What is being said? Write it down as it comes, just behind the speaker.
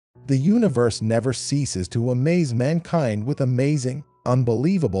The universe never ceases to amaze mankind with amazing,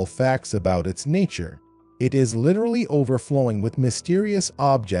 unbelievable facts about its nature. It is literally overflowing with mysterious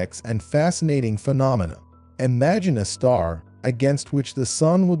objects and fascinating phenomena. Imagine a star, against which the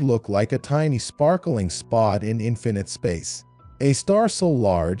sun would look like a tiny sparkling spot in infinite space. A star so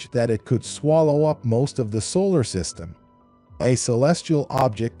large that it could swallow up most of the solar system. A celestial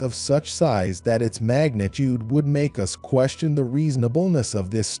object of such size that its magnitude would make us question the reasonableness of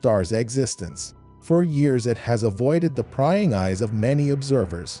this star's existence. For years it has avoided the prying eyes of many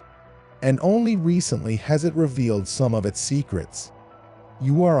observers, and only recently has it revealed some of its secrets.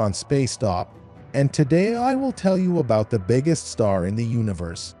 You are on Space Stop, and today I will tell you about the biggest star in the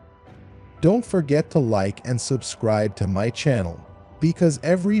universe. Don't forget to like and subscribe to my channel, because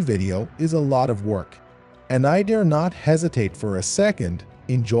every video is a lot of work, and I dare not hesitate for a second.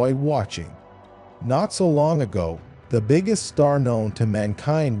 Enjoy watching. Not so long ago, the biggest star known to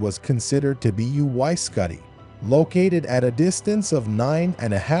mankind was considered to be Uy Scuti, located at a distance of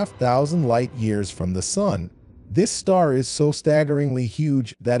 9,500 light-years from the Sun. This star is so staggeringly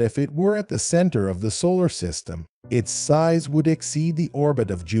huge that if it were at the center of the solar system, its size would exceed the orbit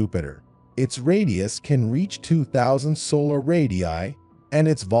of Jupiter. Its radius can reach 2,000 solar radii, and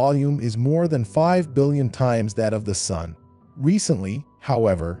its volume is more than 5 billion times that of the Sun. Recently,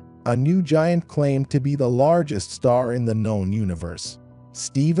 however, a new giant claimed to be the largest star in the known universe,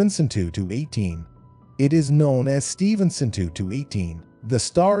 Stephenson 2-18. It is known as Stephenson 2-18. The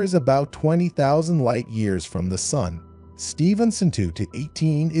star is about 20,000 light-years from the Sun. Stephenson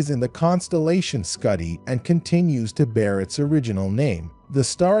 2-18 is in the constellation Scuti and continues to bear its original name. The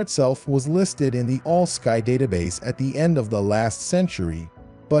star itself was listed in the All-Sky database at the end of the last century,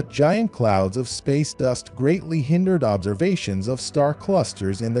 but giant clouds of space dust greatly hindered observations of star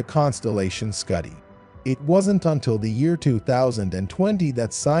clusters in the constellation Scuti. It wasn't until the year 2020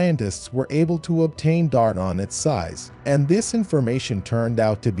 that scientists were able to obtain data on its size, and this information turned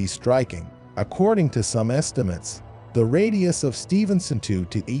out to be striking. According to some estimates, the radius of Stephenson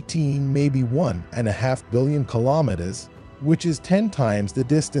 2-18 may be 1.5 billion kilometers, which is 10 times the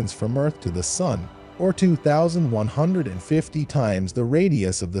distance from Earth to the Sun, or 2,150 times the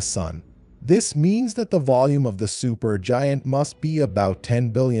radius of the Sun. This means that the volume of the supergiant must be about 10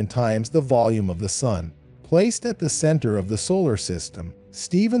 billion times the volume of the Sun. Placed at the center of the solar system,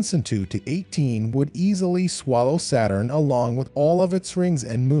 Stephenson 2-18 would easily swallow Saturn along with all of its rings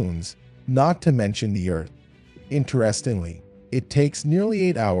and moons, not to mention the Earth. Interestingly, it takes nearly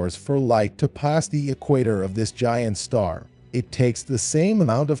 8 hours for light to pass the equator of this giant star. It takes the same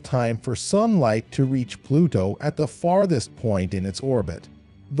amount of time for sunlight to reach Pluto at the farthest point in its orbit.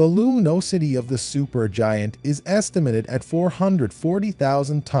 The luminosity of the supergiant is estimated at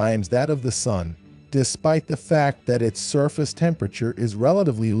 440,000 times that of the Sun, despite the fact that its surface temperature is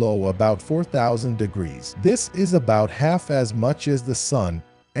relatively low, about 4,000 degrees. This is about half as much as the Sun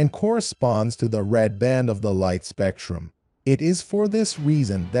and corresponds to the red band of the light spectrum. It is for this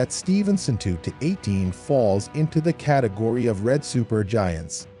reason that Stephenson 2-18 falls into the category of red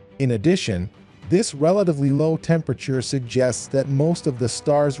supergiants. In addition, this relatively low temperature suggests that most of the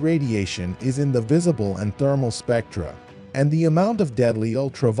star's radiation is in the visible and thermal spectra, and the amount of deadly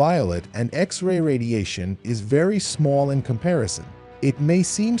ultraviolet and X-ray radiation is very small in comparison. It may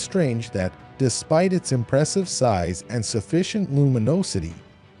seem strange that, despite its impressive size and sufficient luminosity,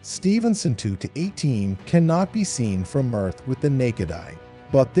 Stephenson 2-18 cannot be seen from Earth with the naked eye.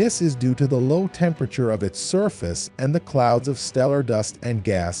 But this is due to the low temperature of its surface and the clouds of stellar dust and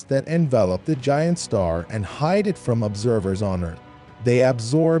gas that envelop the giant star and hide it from observers on Earth. They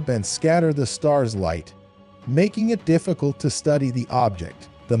absorb and scatter the star's light, making it difficult to study the object.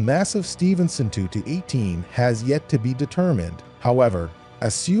 The mass of Stephenson 2-18 has yet to be determined. However,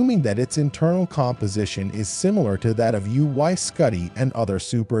 assuming that its internal composition is similar to that of Uy Scuti and other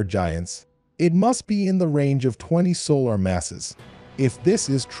supergiants, it must be in the range of 20 solar masses. If this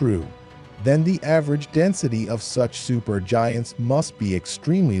is true, then the average density of such supergiants must be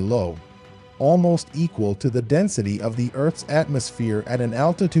extremely low, almost equal to the density of the Earth's atmosphere at an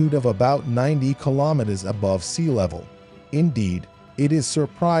altitude of about 90 kilometers above sea level. Indeed, it is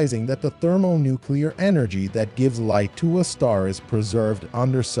surprising that the thermonuclear energy that gives light to a star is preserved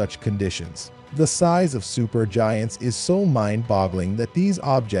under such conditions. The size of supergiants is so mind-boggling that these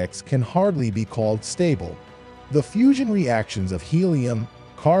objects can hardly be called stable. The fusion reactions of helium,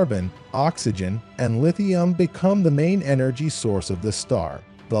 carbon, oxygen, and lithium become the main energy source of the star.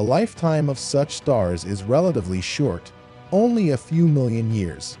 The lifetime of such stars is relatively short, only a few million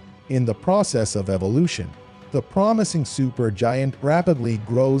years. In the process of evolution, the promising supergiant rapidly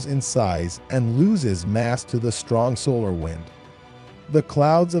grows in size and loses mass to the strong solar wind. The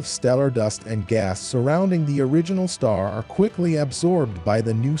clouds of stellar dust and gas surrounding the original star are quickly absorbed by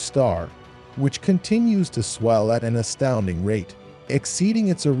the new star, which continues to swell at an astounding rate, exceeding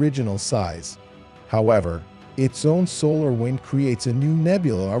its original size. However, its own solar wind creates a new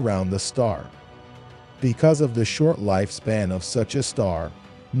nebula around the star. Because of the short lifespan of such a star,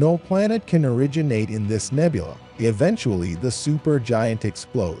 no planet can originate in this nebula. Eventually, the supergiant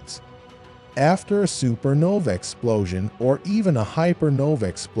explodes. After a supernova explosion or even a hypernova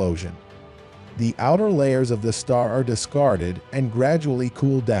explosion, the outer layers of the star are discarded and gradually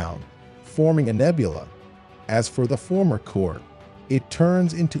cool down, forming a nebula. As for the former core, it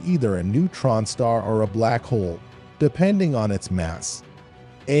turns into either a neutron star or a black hole, depending on its mass.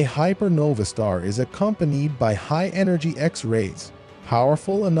 A hypernova star is accompanied by high-energy X-rays,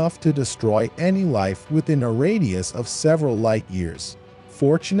 powerful enough to destroy any life within a radius of several light years.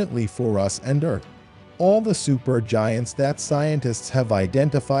 Fortunately for us and Earth, all the supergiants that scientists have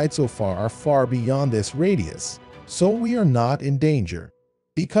identified so far are far beyond this radius, so we are not in danger.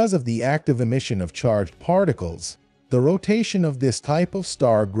 Because of the active emission of charged particles, the rotation of this type of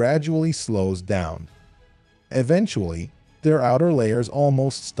star gradually slows down. Eventually, their outer layers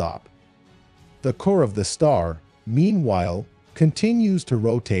almost stop. The core of the star, meanwhile, continues to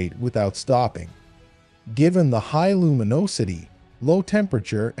rotate without stopping. Given the high luminosity, low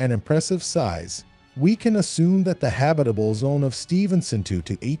temperature, and impressive size, we can assume that the habitable zone of Stephenson 2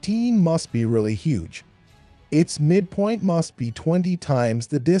 to 18 must be really huge. Its midpoint must be 20 times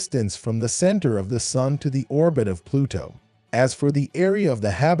the distance from the center of the Sun to the orbit of Pluto. As for the area of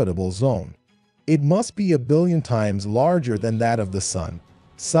the habitable zone, it must be 1 billion times larger than that of the Sun.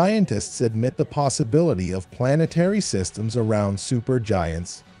 Scientists admit the possibility of planetary systems around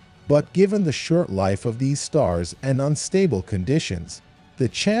supergiants, but given the short life of these stars and unstable conditions, the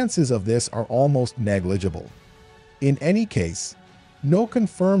chances of this are almost negligible. In any case, no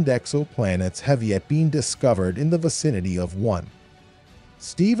confirmed exoplanets have yet been discovered in the vicinity of one.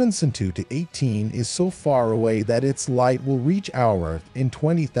 Stephenson 2 to 18 is so far away that its light will reach our Earth in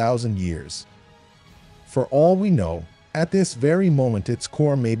 20,000 years. For all we know, at this very moment its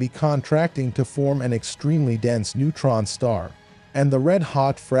core may be contracting to form an extremely dense neutron star, and the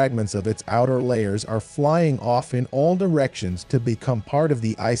red-hot fragments of its outer layers are flying off in all directions to become part of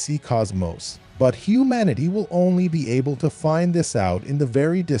the icy cosmos. But humanity will only be able to find this out in the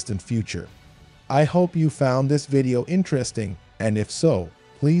very distant future. I hope you found this video interesting, and if so,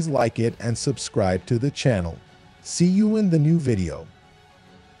 please like it and subscribe to the channel. See you in the new video.